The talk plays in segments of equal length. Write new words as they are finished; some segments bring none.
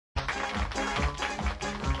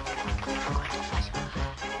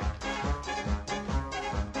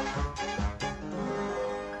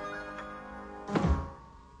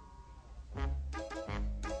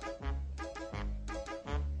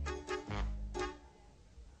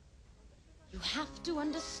have to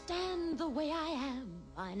understand the way I am,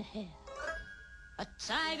 mein Herr. A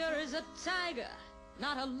tiger is a tiger,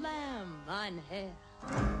 not a lamb, mein Herr.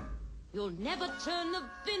 You'll never turn the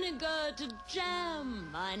vinegar to jam,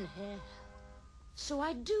 mein Herr. So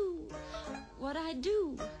I do what I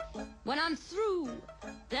do. When I'm through,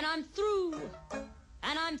 then I'm through,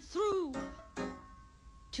 and I'm through.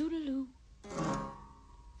 Toodaloo.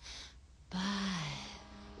 Bye,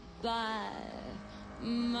 bye,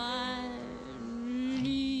 mein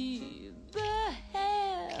lieber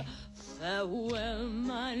Herr. Farewell,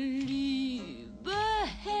 mein lieber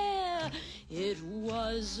Herr. It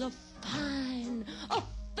was a fine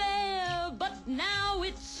affair, but now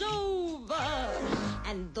it's over.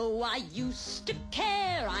 And though I used to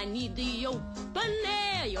care, I need the open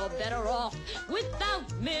air. You're better off without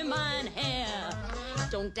me, mein Herr.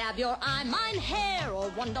 Don't dab your eye, mein Herr, or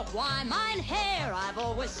wonder why, mein Herr. I've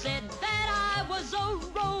always said that I was a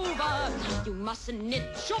rover. You mustn't knit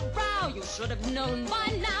your brow. You should have known by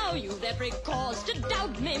now. You've every cause to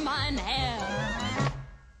doubt me, mein Herr.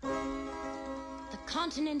 The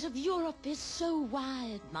continent of Europe is so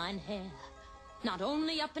wide, mein Herr. Not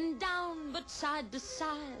only up and down, but side to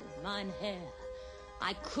side, mein Herr.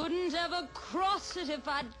 I couldn't ever cross it if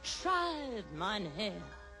I'd tried, mein Herr.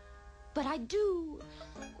 But I do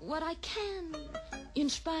what I can,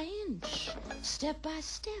 inch by inch, step by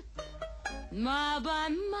step, mile by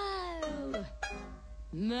mile,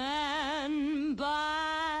 man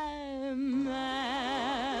by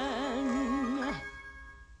man.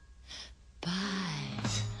 Bye,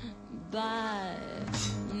 bye,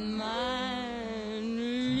 mein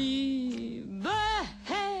lieber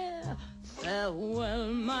Herr.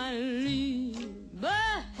 Farewell, mein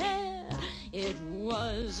lieber Herr. It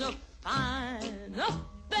was a fine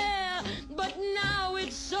affair, but now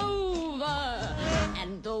it's over.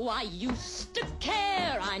 And though I used to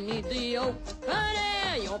care, I need the open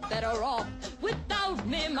air. You're better off without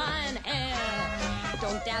me, mein Herr.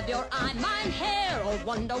 Don't dab your eye, mein Herr, or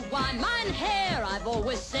wonder why, mein Herr. I've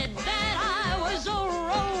always said that I was a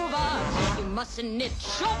rover. You mustn't knit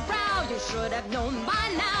your brow. You should have known by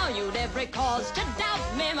now. You'd every cause to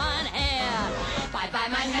doubt me, mein Herr. Bye-bye,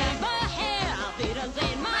 mein lieber Herr. Auf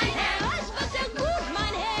Wiedersehen, mein Herr. Es war sehr gut,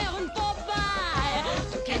 mein Herr, und vorbei.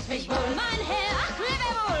 Du kennst mich wohl, mein Herr. Ach, lebe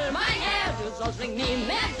wohl, mein Herr. Du sollst mich nie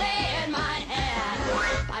mehr sehen, mein Herr.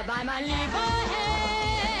 Bye-bye, mein lieber Herr.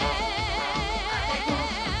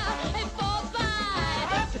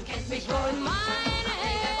 Mich wohl, mein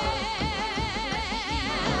Herr.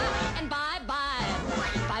 And bye-bye,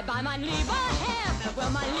 bye-bye, mein lieber Herr. Farewell,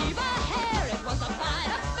 mein lieber Herr. It was a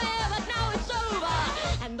fine affair, but now it's over.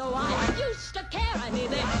 And though I used to care, I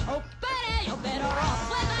need